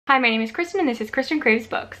Hi, my name is Kristin and this is Kristin Kraves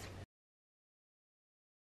Books.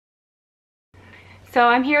 So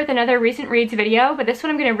I'm here with another recent reads video, but this one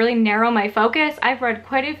I'm going to really narrow my focus. I've read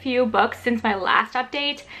quite a few books since my last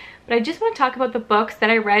update, but I just want to talk about the books that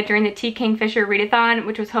I read during the Kingfisher readathon,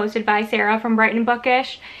 which was hosted by Sarah from Brighton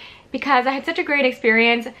Bookish, because I had such a great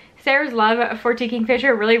experience. Sarah's love for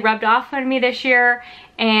Kingfisher really rubbed off on me this year,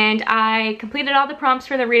 and I completed all the prompts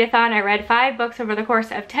for the readathon. I read 5 books over the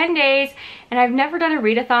course of 10 days, and I've never done a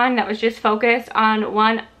readathon that was just focused on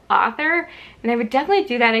one author, and I would definitely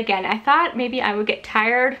do that again. I thought maybe I would get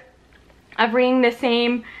tired of reading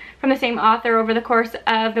from the same author over the course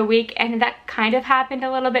of the week, and that kind of happened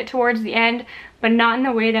a little bit towards the end, but not in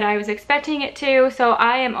the way that I was expecting it to. So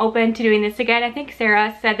I am open to doing this again. I think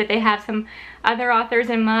Sarah said that they have some other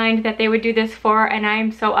authors in mind that they would do this for, and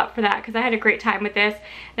I'm so up for that because I had a great time with this,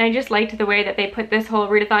 and I just liked the way that they put this whole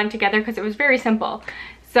readathon together because it was very simple.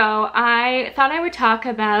 So I thought I would talk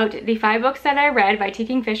about the 5 books that I read by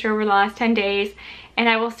Kingfisher over the last 10 days, and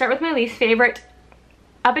I will start with my least favorite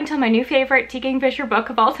up until my new favorite Kingfisher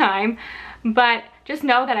book of all time. But just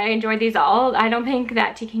know that I enjoyed these all. I don't think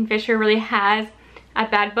that Kingfisher really has a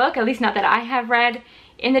bad book, at least not that I have read.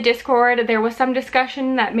 In the Discord, there was some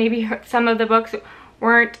discussion that maybe some of the books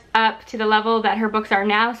weren't up to the level that her books are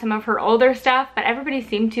now, some of her older stuff, but everybody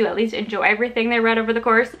seemed to at least enjoy everything they read over the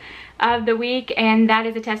course of the week, and that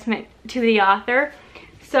is a testament to the author.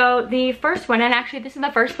 So the first one, and actually this is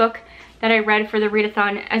the first book that I read for the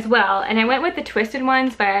readathon as well, and I went with The Twisted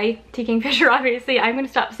Ones by Kingfisher. Obviously, I'm going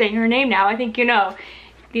to stop saying her name now. I think you know.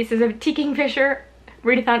 This is a Kingfisher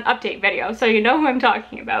readathon update video, so you know who I'm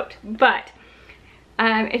talking about. But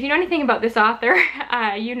if you know anything about this author,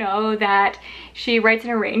 you know that she writes in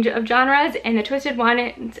a range of genres, and The Twisted One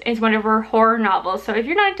is one of her horror novels. So if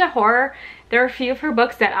you're not into horror, there are a few of her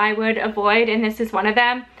books that I would avoid, and this is one of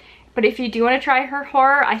them. But if you do want to try her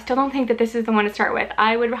horror, I still don't think that this is the one to start with.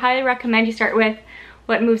 I would highly recommend you start with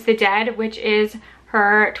What Moves the Dead, which is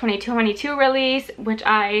her 2022 release, which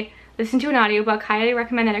I listened to an audiobook. Highly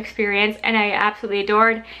recommend that experience, and I absolutely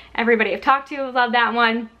adored. Everybody I've talked to loved that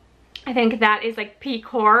one. I think that is like peak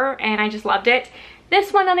horror, and I just loved it.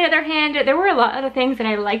 This one, on the other hand, there were a lot of things that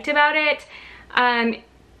I liked about it.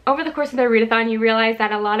 Over the course of the readathon, you realize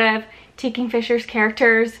that a lot of Kingfisher's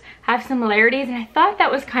characters have similarities, and I thought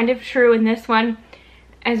that was kind of true in this one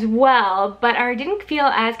as well, but I didn't feel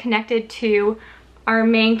as connected to our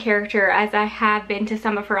main character as I have been to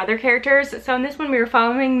some of her other characters. So in this one, we were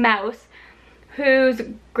following Mouse, whose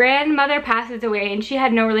grandmother passes away, and she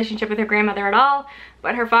had no relationship with her grandmother at all,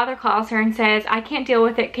 but her father calls her and says, "I can't deal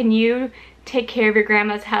with it. Can you take care of your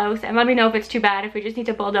grandma's house and let me know if it's too bad, if we just need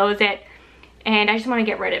to bulldoze it, and I just want to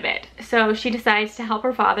get rid of it." So she decides to help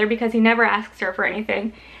her father because he never asks her for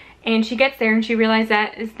anything, and she gets there and she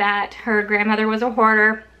realizes that her grandmother was a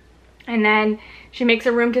hoarder, and then she makes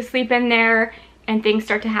a room to sleep in there, and things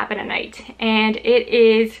start to happen at night. And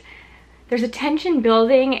there's a tension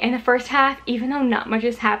building in the first half, even though not much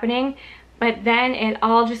is happening, but then it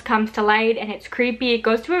all just comes to light, and it's creepy. It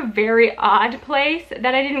goes to a very odd place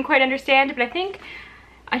that I didn't quite understand, but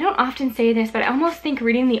I don't often say this, but I almost think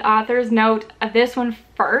reading the author's note of this one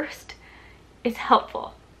first is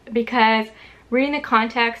helpful, because reading the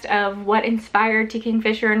context of what inspired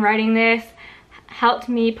Kingfisher in writing this helped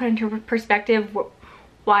me put into perspective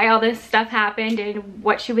why all this stuff happened and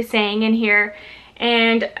what she was saying in here.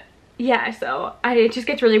 And yeah, so it just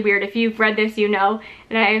gets really weird. If you've read this, you know,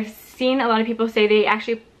 and I've seen a lot of people say they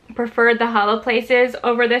actually preferred the hollow places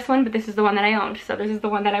over this one, but this is the one that I owned, so this is the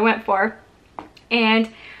one that I went for. And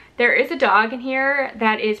there is a dog in here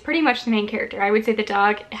that is pretty much the main character. I would say the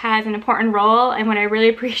dog has an important role, and what I really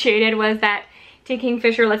appreciated was that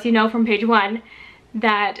Kingfisher lets you know from page 1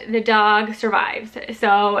 that the dog survives.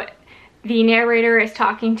 So the narrator is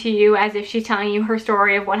talking to you as if she's telling you her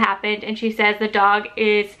story of what happened, and she says, "The dog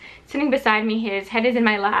is sitting beside me, his head is in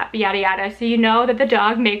my lap, yada yada." So you know that the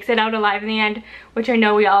dog makes it out alive in the end, which I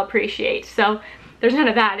know we all appreciate. So there's none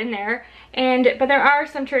of that in there. But there are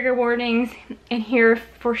some trigger warnings in here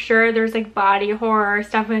for sure. There's like body horror,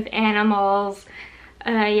 stuff with animals.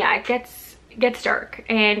 Yeah, it gets dark,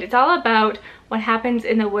 and it's all about what happens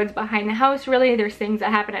in the woods behind the house, really. There's things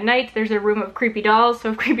that happen at night. There's a room of creepy dolls,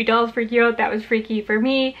 so if creepy dolls freak you out, that was freaky for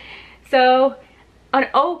me. So an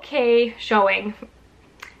okay showing.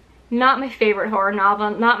 Not my favorite horror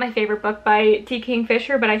novel, not my favorite book by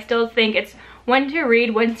Kingfisher, but I still think it's one to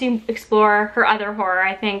read once you explore her other horror.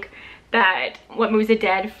 I think that What Moves the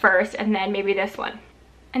Dead first, and then maybe this one.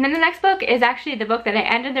 And then the next book is actually the book that I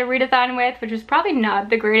ended the readathon with, which was probably not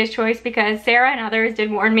the greatest choice because Sarah and others did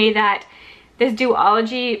warn me that this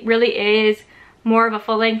duology really is more of a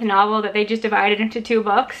full-length novel that they just divided into 2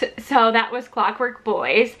 books. So that was Clockwork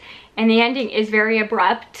Boys, and the ending is very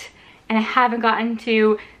abrupt, and I haven't gotten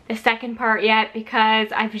to the second part yet because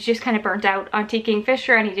I was just kind of burnt out on T.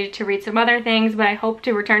 Kingfisher. I needed to read some other things, but I hope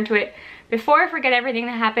to return to it before I forget everything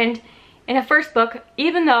that happened in the first book,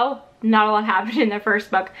 even though not a lot happened in the first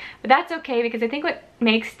book. But that's okay, because I think what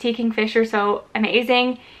makes T. Kingfisher so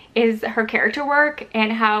amazing is her character work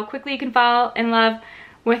and how quickly you can fall in love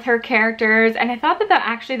with her characters. And I thought that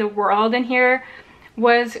actually the world in here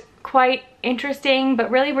was quite interesting,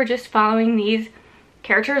 but really we're just following these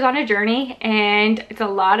characters on a journey, and it's a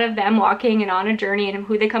lot of them walking and on a journey and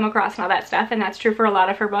who they come across and all that stuff. And that's true for a lot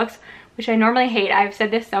of her books, which I normally hate. I've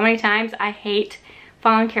said this so many times. I hate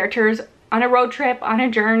following characters on a road trip, on a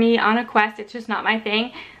journey, on a quest. It's just not my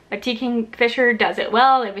thing. But T. Kingfisher does it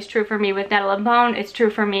well. It was true for me with Nettle and Bone. It's true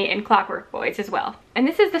for me in Clockwork Boys as well. And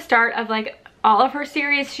this is the start of like all of her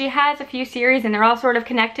series. She has a few series and they're all sort of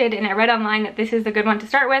connected, and I read online that this is a good one to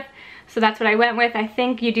start with, so that's what I went with. I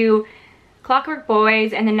think you do Clockwork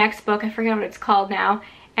Boys and the next book, I forget what it's called now,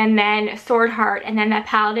 and then Sword Heart, and then that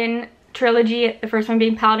Paladin trilogy, the first one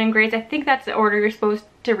being Paladin Grades. I think that's the order you're supposed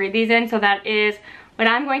to read these in, so that is what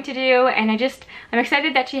I'm going to do. And I'm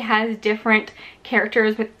excited that she has different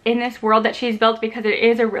characters within this world that she's built, because it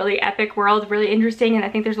is a really epic world, really interesting, and I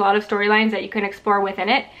think there's a lot of storylines that you can explore within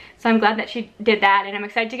it. So I'm glad that she did that, and I'm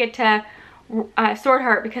excited to get to Sword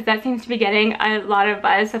Heart because that seems to be getting a lot of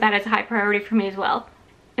buzz, so that is a high priority for me as well.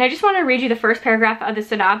 And I just want to read you the first paragraph of the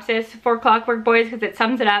synopsis for Clockwork Boys because it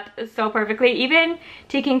sums it up so perfectly. Even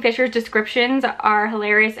T. Kingfisher's descriptions are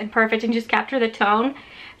hilarious and perfect and just capture the tone.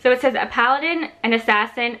 So it says, a paladin, an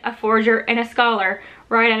assassin, a forger, and a scholar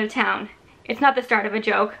ride out of town. It's not the start of a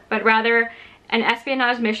joke, but rather an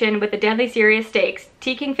espionage mission with the deadly serious stakes.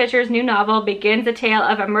 T. Kingfisher's new novel begins a tale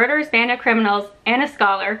of a murderous band of criminals and a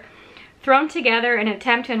scholar thrown together in an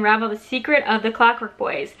attempt to unravel the secret of the Clockwork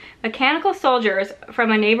Boys, mechanical soldiers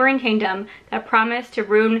from a neighboring kingdom that promise to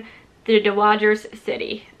ruin the Dowager's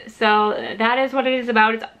city. So that is what it is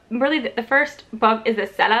about. It's really the first book is the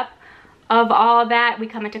setup of all that. We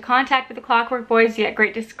come into contact with the Clockwork Boys. You get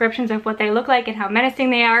great descriptions of what they look like and how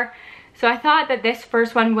menacing they are. So I thought that this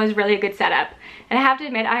first one was really a good setup. And I have to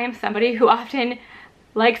admit, I am somebody who often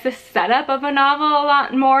likes the setup of a novel a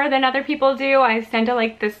lot more than other people do. I tend to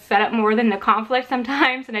like the setup more than the conflict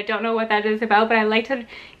sometimes, and I don't know what that is about, but I like to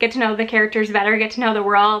get to know the characters better, get to know the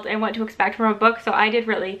world and what to expect from a book. So I did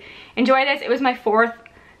really enjoy this. It was my 4th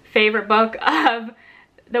favorite book of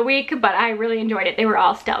the week, but I really enjoyed it. They were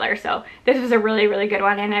all stellar, so this was a really, really good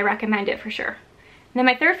one, and I recommend it for sure. And then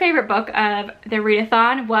my 3rd favorite book of the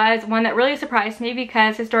readathon was one that really surprised me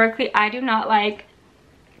because historically I do not like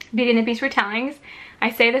Beauty and the Beast retellings. I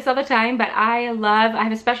say this all the time, but I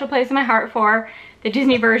have a special place in my heart for the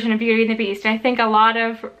Disney version of Beauty and the Beast. And I think a lot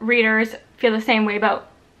of readers feel the same way about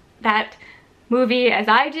that movie as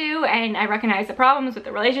I do, and I recognize the problems with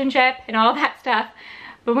the relationship and all that stuff.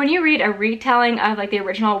 But when you read a retelling of like the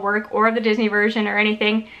original work or of the Disney version or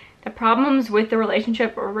anything, the problems with the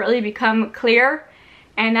relationship really become clear.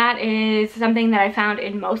 And that is something that I found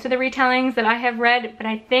in most of the retellings that I have read, but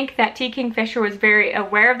I think that T. Kingfisher was very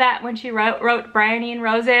aware of that when she wrote Bryony and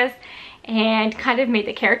Roses, and kind of made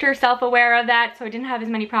the character self-aware of that, so I didn't have as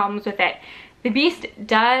many problems with it. The Beast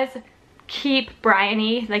does keep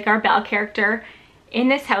Bryony, like our Belle character, in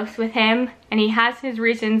this house with him, and he has his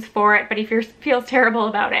reasons for it, but he feels terrible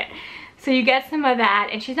about it. So you get some of that,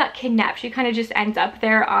 and she's not kidnapped, she kind of just ends up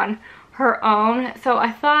there on her own. So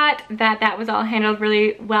I thought that that was all handled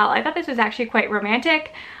really well. I thought this was actually quite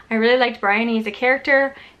romantic. I really liked Bryony as a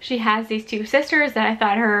character. She has these 2 sisters that I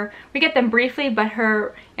thought we get them briefly, but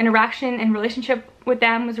her interaction and relationship with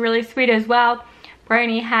them was really sweet as well.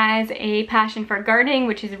 Bryony has a passion for gardening,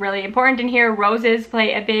 which is really important in here. Roses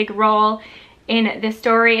play a big role in this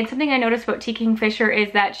story, and something I noticed about T. Kingfisher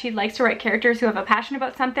is that she likes to write characters who have a passion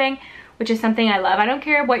about something, which is something I love. I don't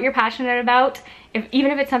care what you're passionate about.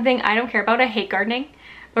 Even if it's something I don't care about, I hate gardening.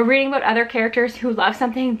 But reading about other characters who love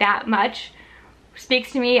something that much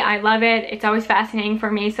speaks to me. I love it. It's always fascinating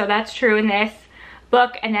for me. So that's true in this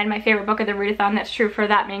book. And then my favorite book of the readathon, that's true for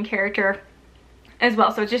that main character as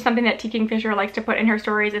well. So it's just something that T. Kingfisher likes to put in her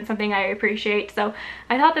stories and something I appreciate. So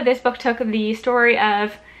I thought that this book took the story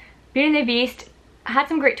of Beauty and the Beast, had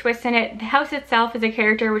some great twists in it. The house itself is a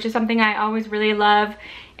character, which is something I always really love.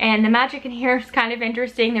 And the magic in here is kind of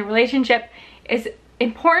interesting. The relationship is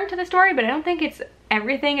important to the story, but I don't think it's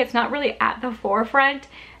everything. It's not really at the forefront.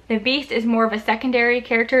 The Beast is more of a secondary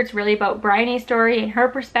character. It's really about Bryony's story and her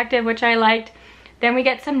perspective, which I liked. Then we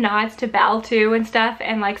get some nods to Belle too and stuff,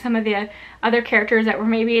 and like some of the other characters that were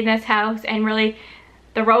maybe in this house, and really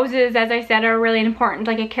The roses, as I said, are really important,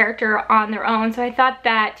 like a character on their own. So I thought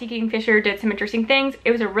that T. Kingfisher did some interesting things.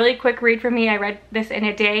 It was a really quick read for me. I read this in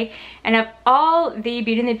a day. And of all the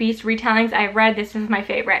Beauty and the Beast retellings I've read, this is my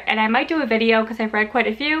favorite. And I might do a video, because I've read quite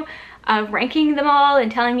a few, of ranking them all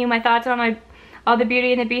and telling you my thoughts on all the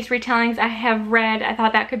Beauty and the Beast retellings I have read. I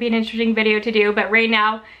thought that could be an interesting video to do. But right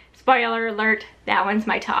now, spoiler alert, that one's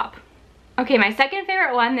my top. Okay, my second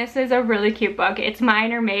favorite one, this is a really cute book. It's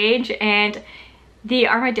Minor Mage, and the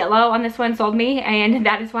armadillo on this one sold me, and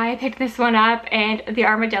that is why I picked this one up. And the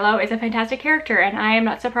armadillo is a fantastic character, and I am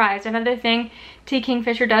not surprised. Another thing T.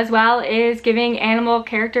 Kingfisher does well is giving animal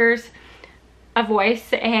characters a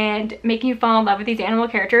voice and making you fall in love with these animal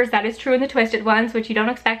characters. That is true in the twisted ones, which you don't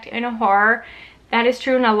expect in a horror. That is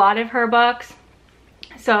true in a lot of her books.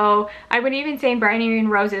 So I would even say in Briny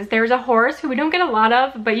and Roses, there's a horse who we don't get a lot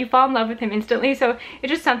of, but you fall in love with him instantly. So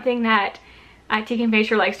it's just something that T.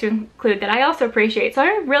 Kingfisher likes to include that I also appreciate. So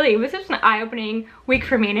it was just an eye-opening week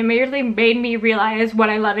for me, and it really made me realize what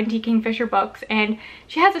I love in T. Kingfisher books. And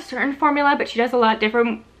she has a certain formula, but she does a lot of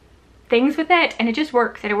different things with it, and it just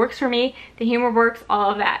works, and it works for me. The humor works,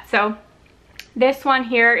 all of that. So this one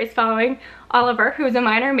here is following Oliver, who is a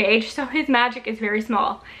minor mage, so his magic is very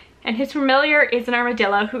small. And his familiar is an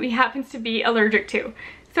armadillo who he happens to be allergic to.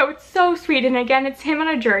 So it's so sweet, and again, it's him on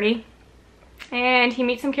a journey. And he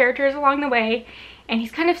meets some characters along the way, and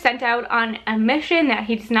he's kind of sent out on a mission that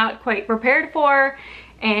he's not quite prepared for,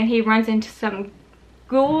 and he runs into some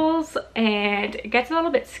ghouls, and it gets a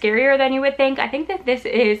little bit scarier than you would think. I think that this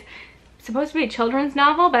is supposed to be a children's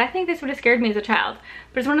novel, but I think this would have scared me as a child.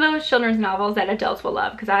 But it's one of those children's novels that adults will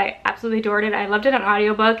love, because I absolutely adored it. I loved it on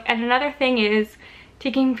audiobook. And another thing is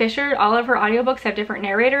T. Kingfisher, all of her audiobooks have different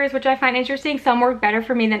narrators, which I find interesting. Some work better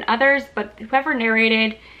for me than others, but whoever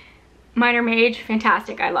narrated Minor Mage,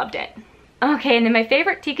 fantastic. I loved it. Okay, and then my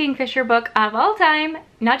favorite T. Kingfisher book of all time,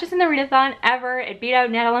 not just in the readathon, ever. It beat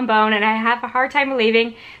out Nettle and Bone, and I have a hard time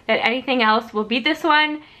believing that anything else will beat this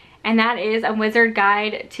one, and that is A Wizard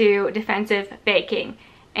Guide to Defensive Baking.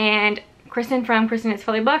 And Kristin from Kristin is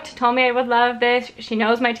Fully Booked told me I would love this. She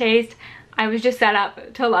knows my taste. I was just set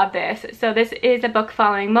up to love this. So this is a book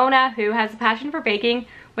following Mona, who has a passion for baking,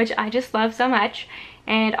 which I just love so much,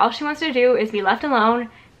 and all she wants to do is be left alone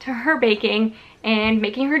to her baking and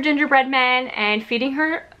making her gingerbread men and feeding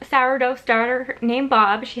her sourdough starter named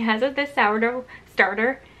Bob. She has this sourdough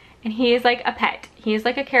starter, and he is like a pet. He is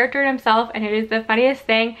like a character in himself, and it is the funniest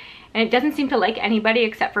thing, and it doesn't seem to like anybody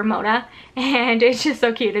except for Mona, and it's just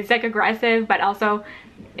so cute. It's like aggressive, but also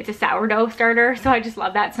it's a sourdough starter, so I just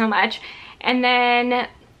love that so much. And then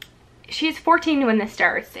she's 14 when this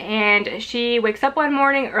starts, and she wakes up one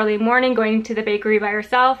morning, early morning, going to the bakery by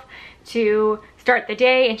herself to start the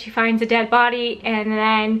day, and she finds a dead body, and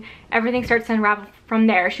then everything starts to unravel from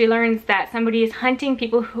there. She learns that somebody is hunting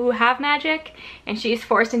people who have magic, and she's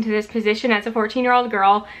forced into this position as a 14-year-old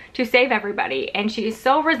girl to save everybody. And she's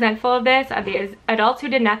so resentful of this, of the adults who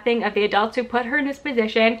did nothing, of the adults who put her in this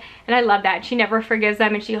position, and I love that. She never forgives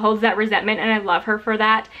them, and she holds that resentment, and I love her for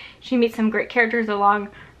that. She meets some great characters along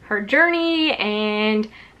her journey, and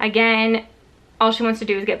again, all she wants to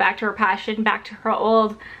do is get back to her passion, back to her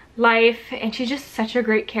old life, and she's just such a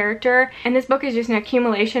great character. And this book is just an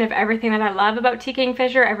accumulation of everything that I love about T.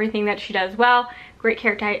 Kingfisher, everything that she does well. Great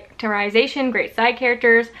characterization, great side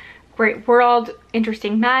characters, great world,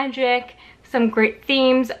 interesting magic, some great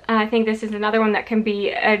themes. I think this is another one that can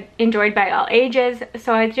be enjoyed by all ages.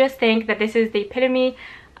 So I just think that this is the epitome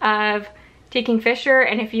of T. Kingfisher,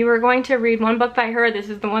 and if you were going to read one book by her, this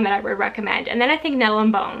is the one that I would recommend. And then I think Nettle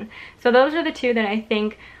and Bone. So those are the two that I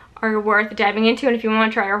think are worth diving into. And if you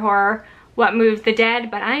want to try a horror, What Moves the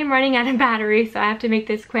Dead, but I am running out of battery, so I have to make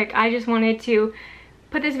this quick. I just wanted to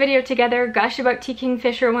put this video together, gush about T.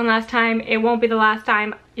 Kingfisher one last time. It won't be the last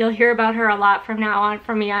time. You'll hear about her a lot from now on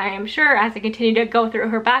from me, I am sure, as I continue to go through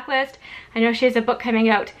her backlist. I know she has a book coming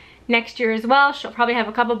out next year as well. She'll probably have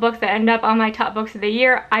a couple books that end up on my top books of the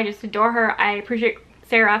year. I just adore her. I appreciate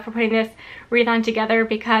Sarah for putting this readathon together,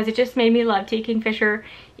 because it just made me love T. Kingfisher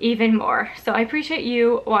even more. So I appreciate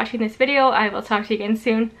you watching this video. I will talk to you again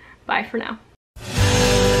soon. Bye for now.